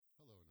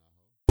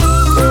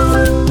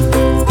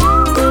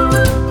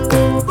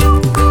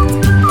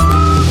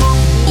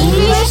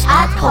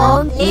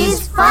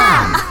is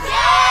fun.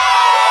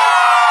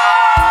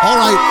 All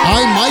right,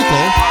 I'm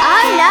Michael.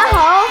 I'm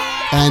Naho.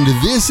 And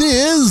this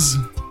is...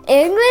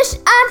 English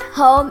at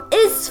home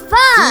is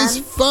fun. It's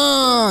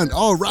fun.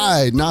 All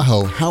right,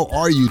 Naho, how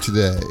are you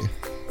today?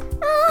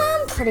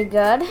 I'm pretty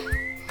good.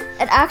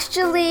 And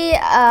actually,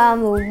 I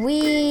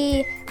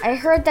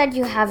heard that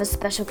you have a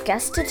special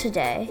guest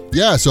today.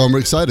 Yeah, so I'm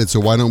excited. So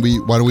why don't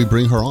we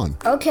bring her on?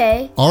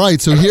 Okay. All right,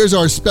 so here's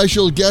our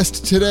special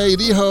guest today,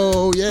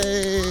 Liho.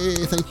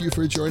 Yay! Thank you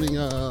for joining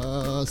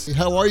us.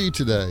 How are you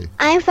today?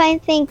 I'm fine,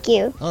 thank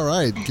you. All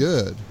right,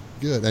 good.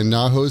 And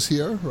Naho's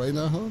here, right,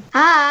 Naho?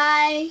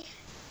 Hi.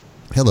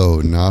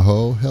 Hello,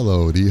 Naho.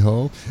 Hello,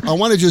 Liho. I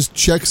want to just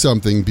check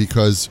something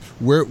because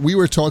we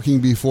were talking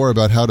before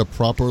about how to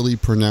properly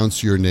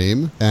pronounce your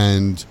name,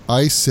 and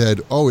I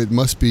said, oh, it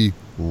must be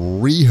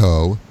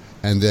Riho,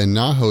 and then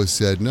Naho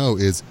said, no,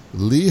 it's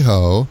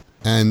Liho,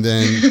 and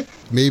then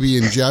maybe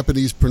in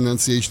Japanese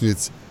pronunciation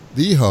it's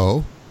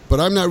Liho, but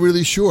I'm not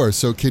really sure.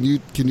 So can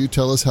you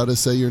tell us how to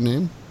say your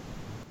name?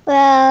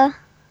 Well,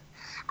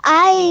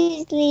 I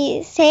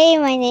usually say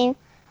my name,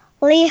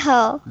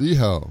 Liho.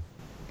 Liho.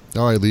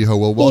 All right, Liho.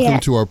 Well,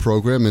 welcome to our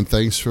program, and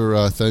thanks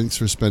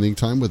for spending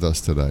time with us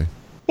today.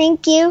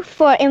 Thank you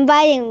for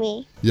inviting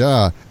me.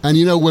 Yeah, and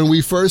when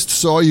we first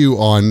saw you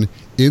on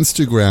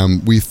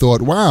Instagram, we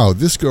thought, wow,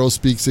 this girl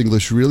speaks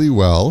English really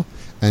well,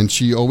 and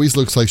she always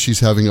looks like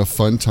she's having a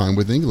fun time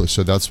with English.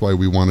 So that's why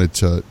we wanted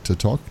to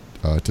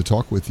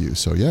talk with you.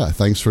 So yeah,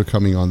 thanks for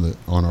coming on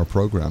our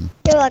program.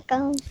 You're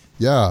welcome.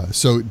 Yeah.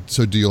 So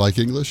do you like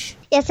English?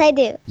 Yes, I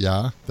do.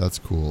 Yeah, that's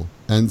cool.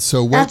 And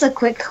so what? That's a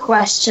quick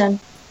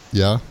question.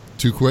 Yeah.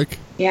 Too quick?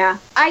 Yeah.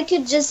 I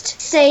could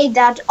just say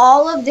that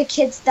all of the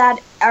kids that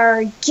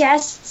are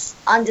guests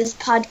on this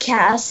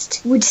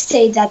podcast would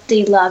say that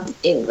they love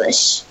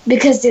English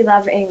because they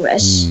love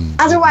English.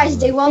 Otherwise,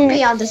 they won't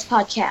be on this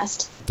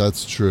podcast.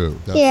 That's true.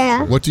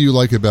 Yeah. What do you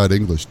like about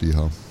English,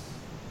 Liho?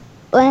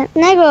 When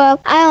I grow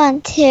up, I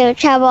want to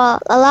travel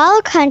a lot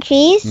of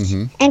countries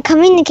and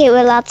communicate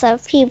with lots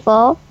of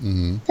people.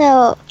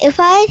 So if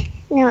I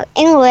know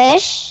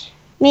English,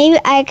 maybe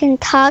I can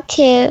talk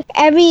to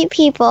every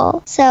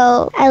people,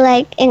 so I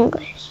like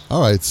English.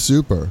 All right,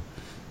 super.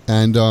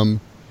 And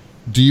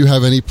do you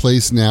have any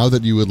place now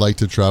that you would like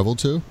to travel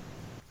to?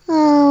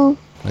 Oh.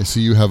 I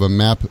see you have a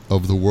map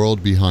of the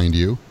world behind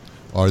you.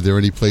 Are there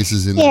any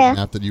places in that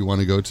map that you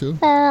want to go to?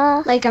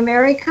 Like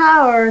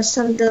America or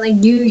something like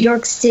New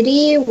York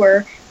City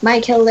where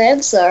Michael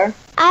lives, or?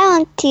 I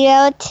want to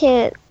go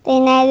to the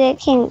United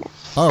Kingdom.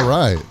 All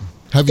right.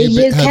 Have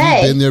you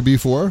been there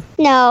before?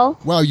 No.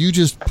 Wow, you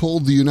just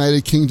pulled the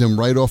United Kingdom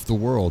right off the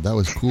world. That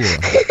was cool.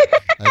 I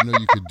didn't know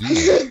you could do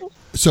that.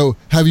 So,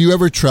 have you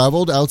ever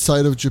traveled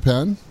outside of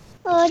Japan?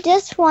 Oh,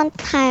 just one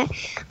time.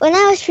 When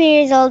I was 3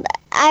 years old,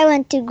 I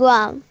went to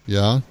Guam.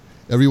 Yeah?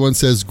 Everyone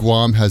says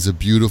Guam has a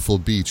beautiful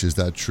beach. Is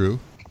that true?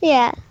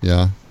 Yeah.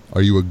 Yeah?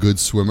 Are you a good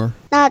swimmer?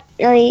 Not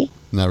really.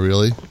 Not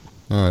really?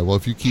 All right, well,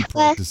 if you keep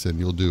practicing,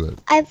 you'll do it.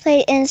 I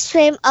played and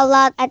swim a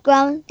lot at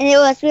Guam, and it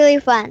was really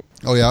fun.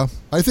 Oh, yeah?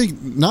 I think,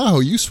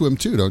 Naho, you swim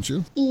too, don't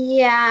you?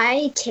 Yeah,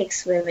 I take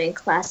swimming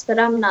class, but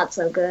I'm not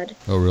so good.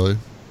 Oh, really?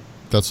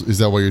 Is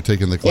that why you're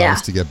taking the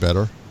class, to get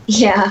better?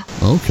 Yeah.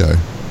 Okay.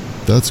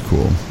 That's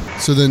cool.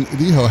 So then,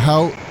 Liho,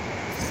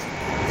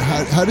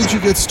 how did you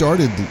get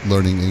started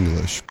learning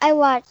English? I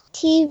watch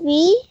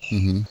TV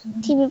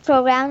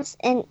programs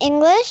in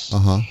English,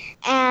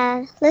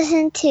 and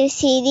listen to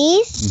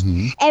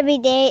CDs every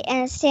day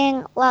and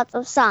sing lots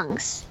of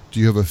songs. Do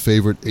you have a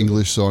favorite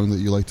English song that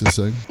you like to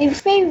sing? My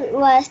favorite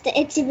was the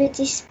Itsy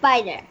Bitsy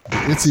Spider.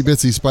 Itsy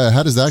Bitsy Spider.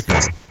 How does that go?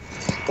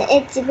 The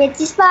Itsy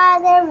Bitsy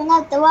Spider went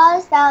up the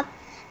water spout.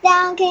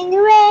 Down came the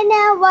rain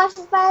and washed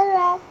the spider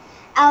out.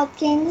 Out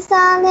came the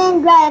sun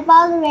and dried up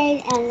all the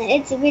rain. And the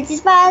Itsy Bitsy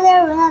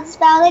Spider went up the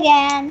spout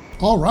again.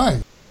 All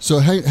right. So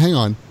hang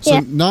on.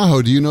 So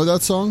Naho, do you know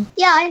that song?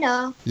 Yeah, I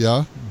know.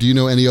 Yeah? Do you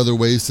know any other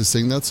ways to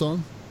sing that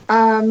song?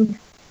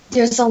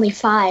 There's only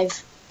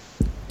 5.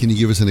 Can you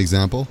give us an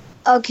example?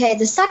 Okay,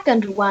 the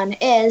second one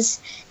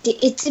is the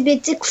itsy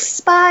bitsy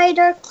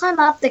spider climb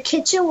up the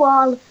kitchen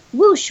wall.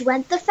 Whoosh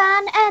went the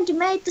fan and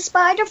made the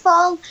spider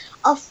fall.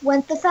 Off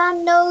went the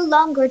fan, no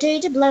longer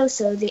did it blow.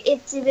 So the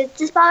itsy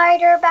bitsy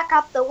spider back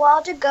up the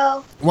wall to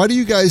go. Why do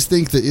you guys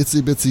think the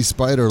itsy bitsy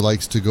spider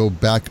likes to go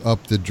back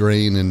up the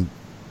drain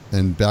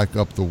and back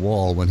up the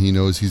wall when he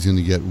knows he's going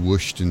to get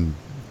whooshed and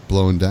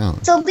blown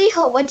down? So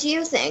Liho, what do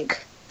you think?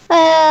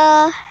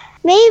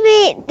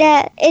 Maybe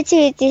the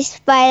Itsy Bitsy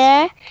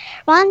Spider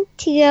want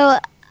to go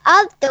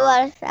up the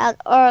water spout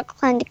or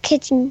climb the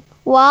kitchen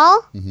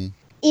wall,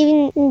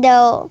 even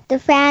though the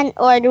fan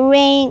or the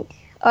rain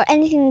or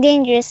anything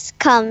dangerous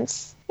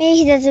comes.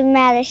 Maybe it doesn't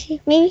matter.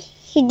 Maybe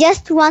he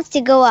just wants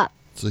to go up.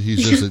 So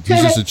he's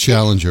just a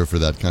challenger for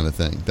that kind of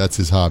thing. That's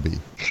his hobby.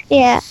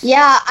 Yeah.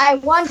 Yeah, I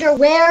wonder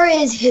where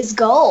is his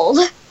goal?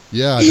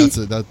 Yeah,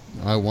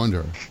 I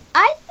wonder.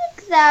 I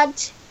think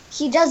that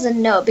he doesn't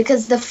know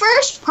because the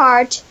first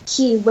part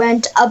he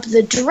went up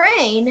the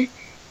drain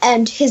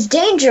and his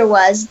danger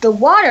was the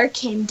water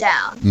came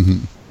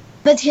down.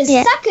 But his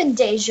Yeah. second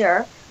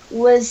danger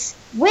was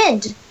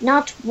wind,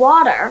 not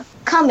water,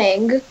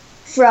 coming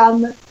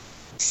from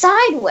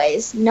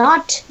sideways,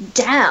 not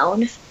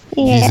down.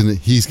 Yeah.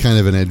 He's kind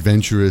of an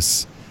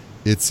adventurous,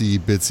 itsy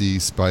bitsy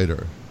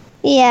spider.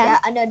 Yeah.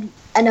 Yeah,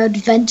 an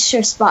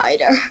adventure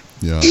spider.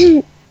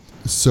 Yeah.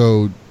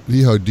 So,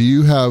 Liho, do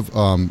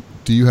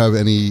you have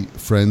any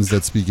friends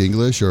that speak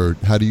English, or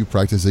how do you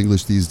practice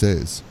English these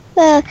days?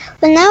 Well,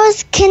 when I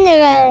was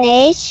kindergarten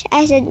age,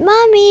 I said,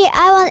 Mommy,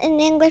 I want an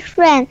English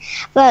friend.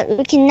 But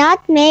we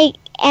cannot make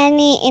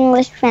any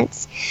English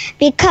friends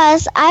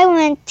because I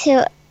went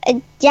to a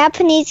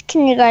Japanese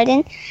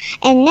kindergarten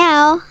and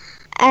now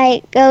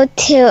I go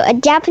to a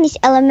Japanese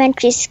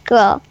elementary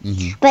school.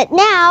 Mm-hmm. But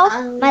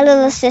now my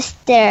little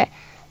sister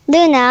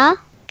Luna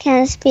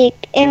can speak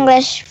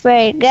English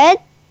very good.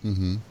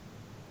 Mm-hmm.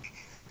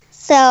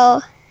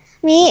 So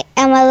me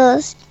and my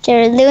little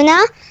sister Luna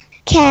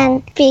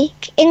can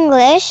speak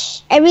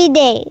English every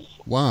day.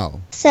 Wow.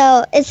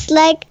 So it's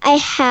like I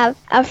have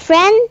a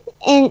friend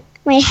in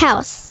my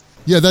house.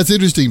 Yeah, that's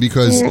interesting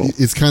because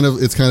it's kind of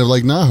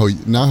like Naho.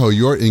 Naho,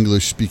 your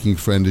English speaking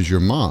friend is your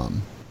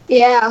mom.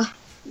 Yeah,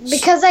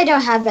 because I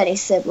don't have any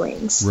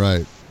siblings.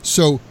 Right.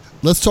 So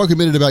let's talk a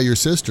minute about your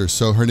sister.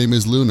 So her name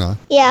is Luna.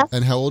 Yeah.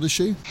 And how old is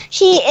she?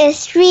 She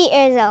is 3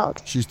 years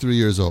old. She's 3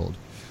 years old.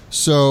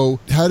 So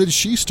how did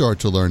she start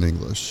to learn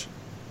English?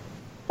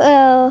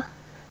 Well,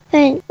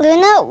 when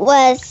Luna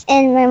was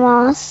in my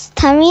mom's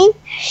tummy,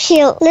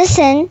 she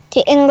listened to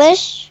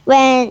English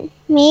when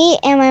me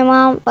and my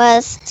mom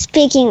was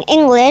speaking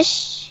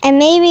English, and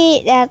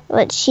maybe that's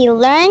what she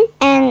learned.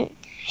 And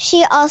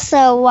she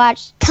also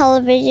watched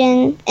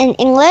television in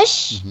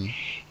English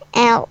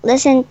and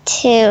listened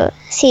to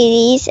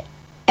CDs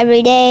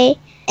every day.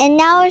 And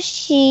now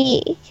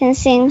she can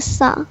sing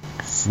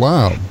songs.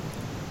 Wow.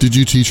 Did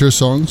you teach her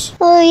songs?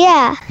 Oh,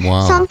 yeah.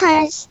 Wow.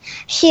 Sometimes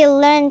she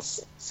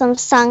learns some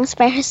songs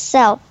by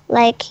herself,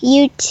 like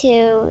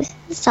YouTube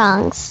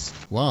songs.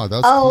 Wow,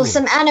 that's Oh, cool.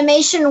 some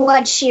animation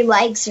what she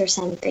likes or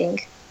something.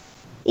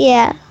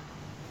 Yeah.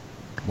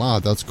 Wow,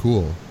 that's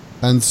cool.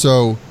 And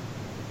so,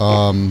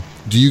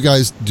 do you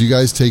guys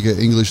take an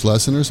English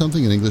lesson or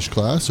something, an English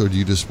class, or do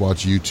you just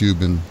watch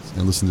YouTube and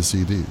listen to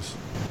CDs?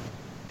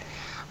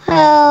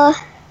 Well,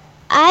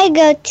 I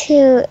go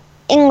to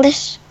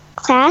English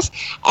class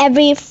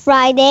every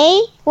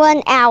Friday,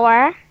 1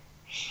 hour,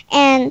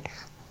 and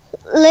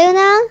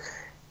Luna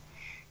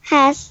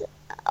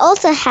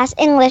also has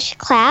English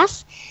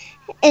class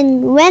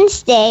on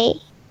Wednesday,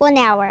 1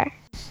 hour.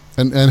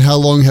 And how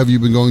long have you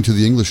been going to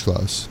the English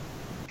class?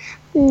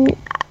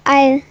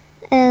 I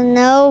don't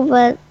know,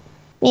 but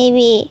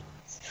maybe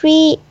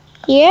 3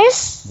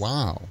 years.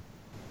 Wow.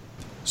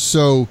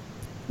 So,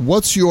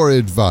 what's your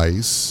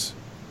advice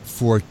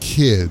for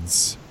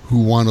kids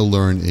who want to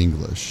learn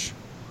English?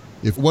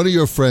 If one of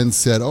your friends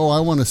said, "Oh,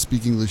 I want to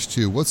speak English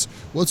too," what's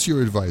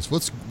your advice?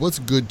 What's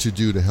good to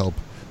do to help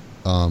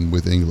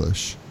with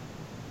English?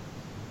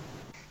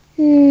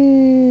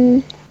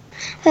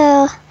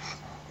 Well,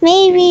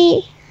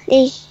 maybe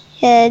they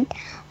should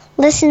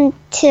listen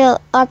to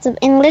lots of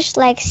English,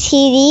 like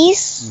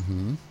CDs,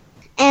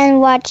 and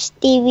watch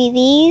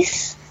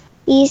DVDs,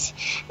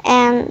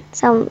 and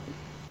some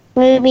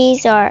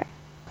movies or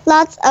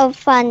lots of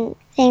fun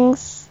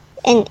things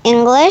in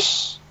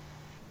English.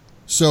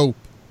 So,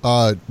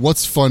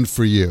 what's fun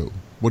for you?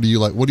 What do you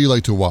like? What do you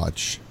like to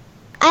watch?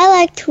 I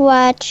like to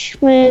watch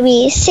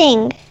movies,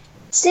 Sing.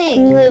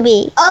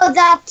 movie. Oh,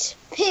 that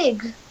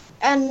pig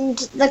and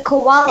the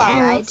koala,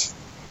 And- right?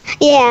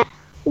 Yeah,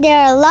 there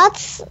are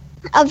lots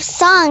of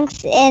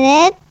songs in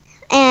it,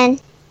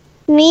 and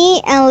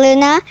me and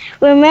Luna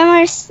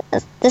remember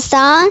the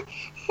song,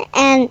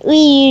 and we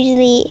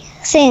usually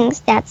sing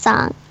that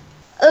song.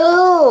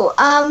 Oh,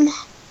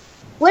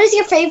 what is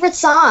your favorite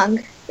song?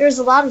 There's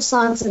a lot of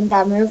songs in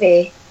that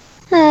movie.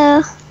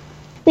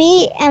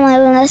 Me and my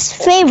Luna's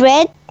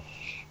favorite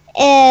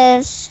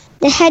is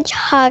the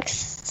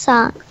Hedgehog's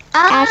song.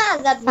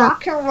 That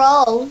rock and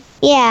roll.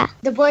 Yeah,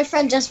 The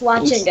boyfriend just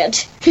watching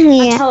it on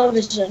yeah,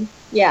 television.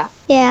 Yeah.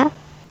 yeah.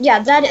 Yeah,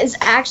 that is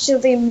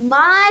actually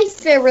my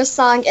favorite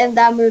song in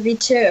that movie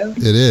too.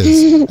 It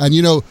is, and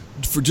you know,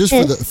 for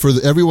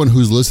everyone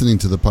who's listening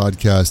to the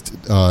podcast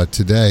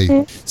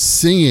today,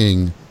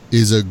 singing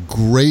is a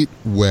great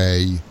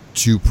way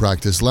to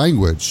practice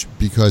language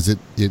because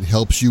it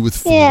helps you with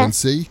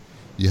fluency.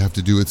 You have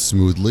to do it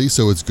smoothly,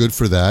 so it's good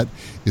for that.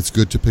 It's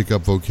good to pick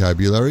up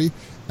vocabulary,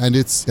 and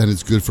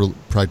it's good for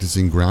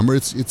practicing grammar.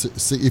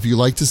 It's if you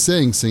like to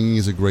sing, singing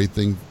is a great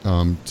thing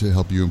to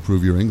help you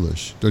improve your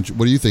English. Don't you?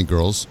 What do you think,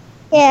 girls?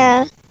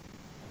 Yeah,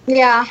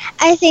 Yeah.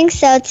 I think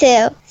so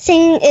too.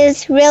 Singing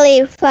is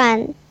really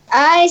fun.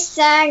 I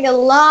sang a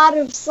lot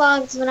of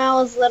songs when I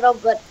was little,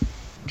 but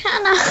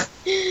kinda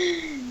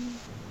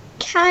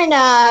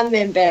I'm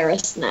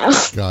embarrassed now.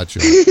 Gotcha.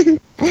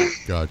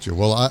 Gotcha.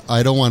 Well,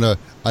 I don't want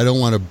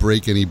to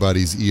break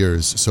anybody's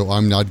ears, so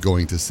I'm not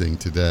going to sing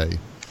today.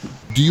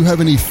 Do you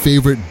have any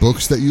favorite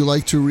books that you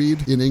like to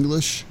read in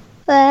English?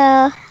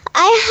 Well,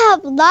 I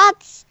have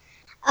lots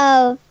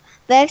of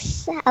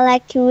books I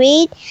like to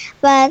read,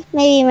 but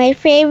maybe my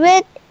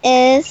favorite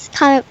is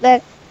comic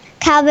book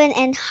Calvin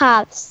and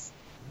Hobbes.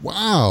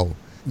 Wow.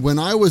 When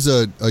I was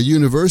a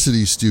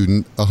university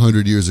student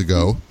 100 years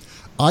ago,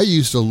 I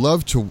used to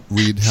love to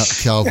read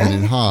Calvin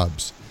and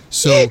Hobbes.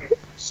 So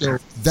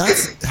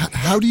that's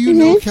how do you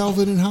know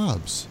Calvin and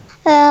Hobbes?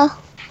 Well,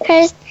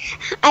 first,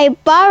 I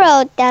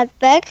borrowed that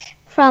book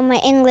from my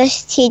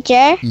English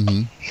teacher.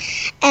 Mm-hmm.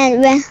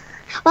 And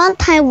one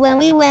time when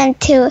we went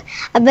to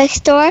a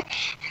bookstore,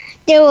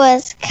 there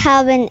was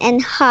Calvin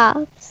and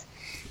Hobbes.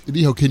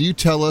 Riho, can you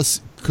tell us,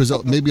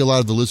 because maybe a lot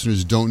of the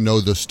listeners don't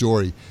know the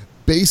story,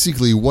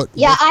 basically what...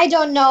 Yeah, I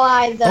don't know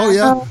either. Oh,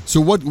 yeah? So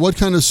what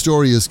kind of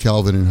story is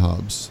Calvin and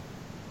Hobbes?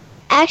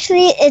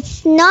 Actually,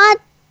 it's not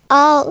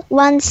all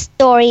one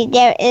story.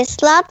 There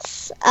is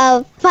lots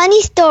of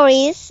funny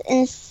stories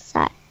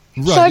inside.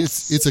 Right,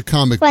 it's a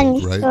comic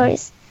funny book, right?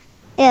 Stories.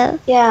 Yeah.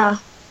 Yeah.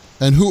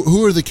 And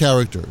who are the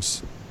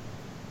characters?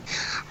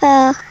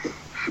 A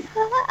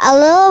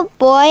little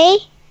boy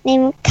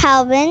named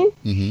Calvin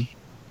Mm-hmm.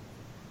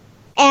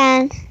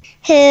 and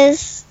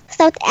his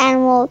stuffed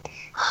animal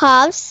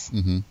Hobbes.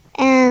 Mm-hmm.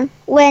 And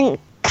when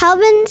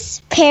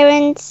Calvin's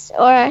parents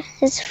or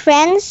his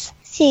friends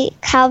see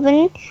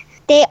Calvin,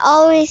 they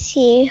always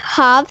see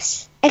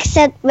Hobbes,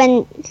 except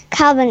when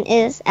Calvin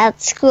is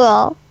at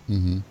school.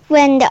 Mm-hmm.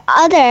 When the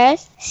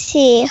others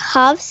see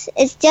Hobbes,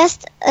 it's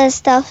just a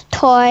stuffed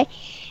toy.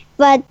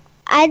 But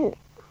I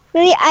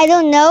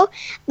don't know.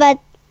 But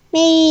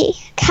maybe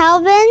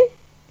Calvin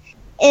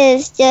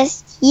is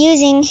just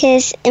using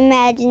his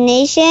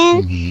imagination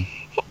Mm-hmm.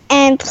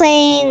 and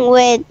playing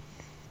with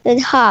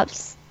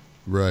Hobbes.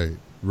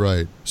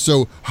 Right.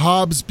 So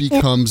Hobbes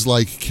becomes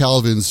like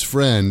Calvin's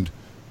friend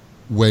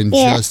when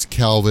Yeah. just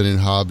Calvin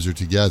and Hobbes are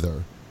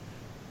together.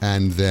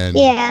 And then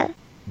Yeah.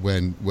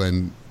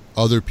 when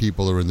other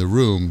people are in the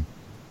room,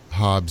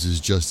 Hobbes is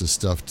just a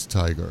stuffed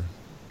tiger.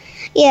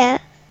 Yeah.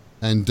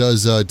 And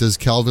does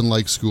Calvin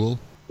like school?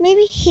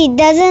 Maybe he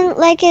doesn't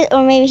like it,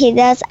 or maybe he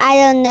does. I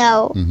don't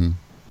know. Mm-hmm.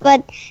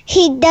 But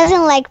he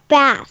doesn't like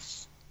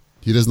baths.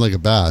 He doesn't like a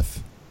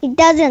bath. He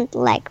doesn't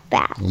like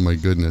baths. Oh my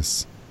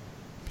goodness.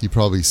 He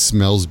probably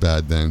smells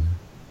bad then.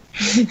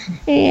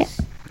 Yeah.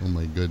 Oh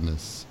my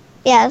goodness.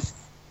 Yes.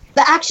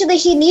 But actually,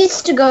 he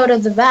needs to go to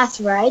the bath,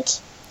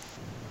 right?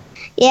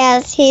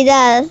 Yes, he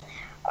does.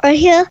 Or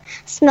he'll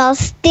smell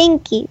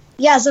stinky.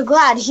 Yeah, so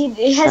glad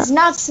he has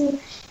not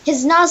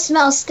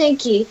smell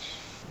stinky.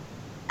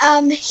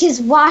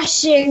 He's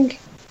washing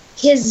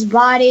his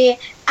body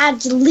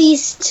at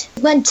least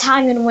one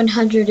time in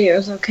 100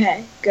 years.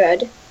 Okay,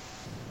 good.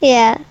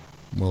 Yeah.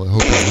 Well, I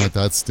hope it's not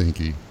that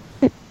stinky.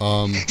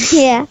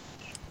 Yeah.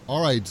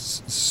 All right,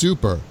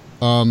 super.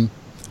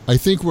 I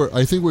think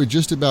we're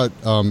just about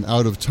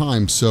out of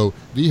time. So,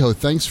 Riho,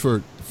 thanks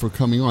for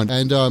coming on.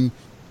 And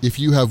if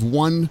you have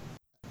one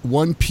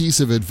piece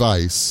of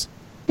advice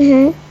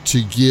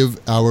to give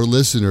our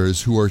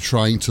listeners who are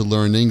trying to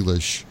learn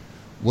English,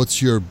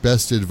 what's your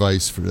best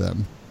advice for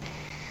them?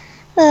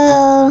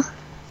 The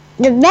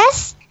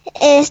best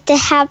is to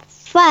have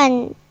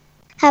fun.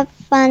 Have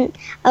fun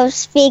of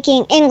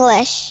speaking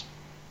English.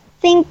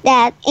 Think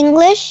that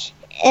English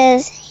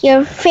is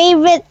your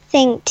favorite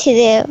thing to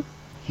do.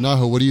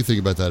 Naho, what do you think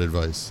about that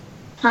advice?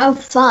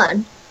 Have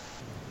fun.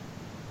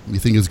 You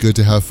think it's good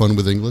to have fun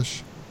with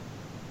English?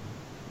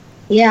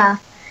 Yeah,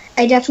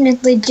 I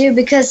definitely do,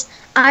 because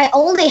I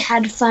only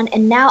had fun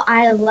and now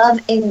I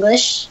love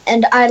English.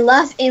 And I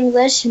love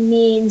English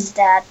means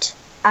that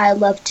I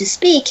love to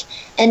speak,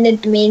 and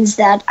it means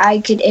that I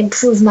could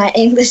improve my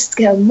English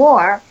skill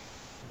more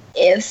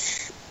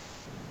if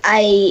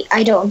I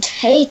don't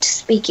hate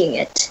speaking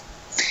it.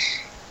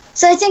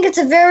 So I think it's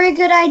a very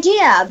good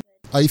idea.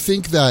 I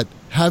think that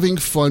having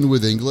fun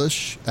with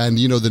English, and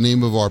the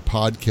name of our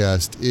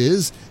podcast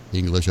is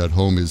English at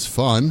Home is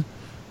Fun.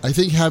 I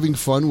think having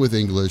fun with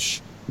English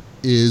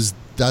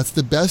that's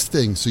the best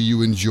thing. So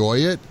you enjoy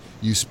it,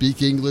 you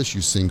speak English,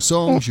 you sing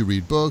songs, you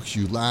read books,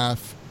 you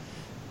laugh,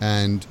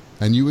 and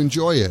you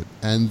enjoy it.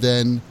 And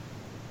then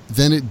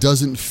it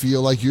doesn't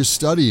feel like you're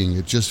studying.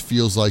 It just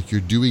feels like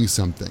you're doing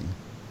something.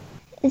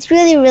 It's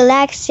really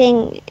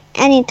relaxing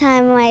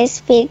anytime I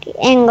speak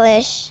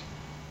English,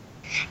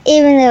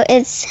 even though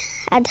it's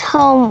at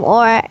home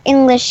or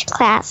English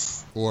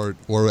class. Or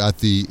at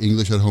the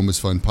English at Home is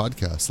Fun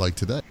podcast, like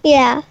today.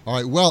 Yeah. All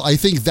right, well, I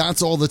think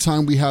that's all the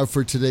time we have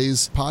for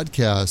today's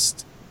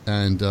podcast.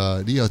 And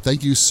Riho,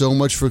 thank you so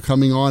much for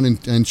coming on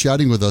and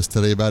chatting with us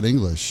today about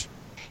English.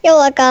 You're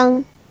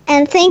welcome.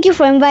 And thank you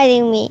for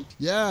inviting me.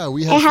 Yeah,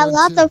 we I had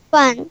lots of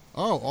fun.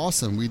 Oh,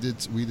 awesome. We did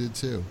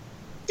too.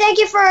 Thank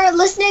you for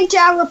listening to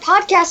our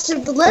podcast, to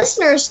the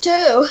listeners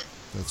too.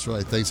 That's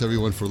right. Thanks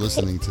everyone for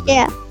listening today.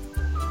 Yeah.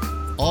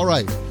 All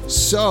right.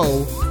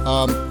 So,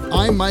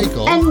 I'm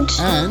Michael. And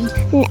I'm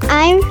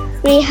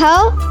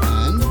Riho.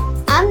 And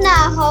I'm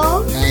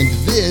Naho. And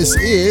this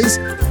is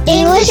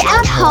English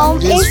at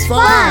Home is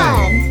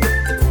Fun.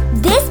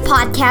 This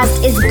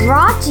podcast is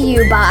brought to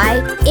you by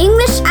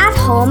English at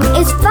Home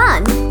is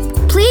Fun.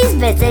 Please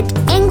visit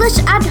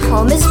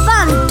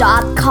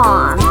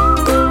EnglishAtHomeIsFun.com.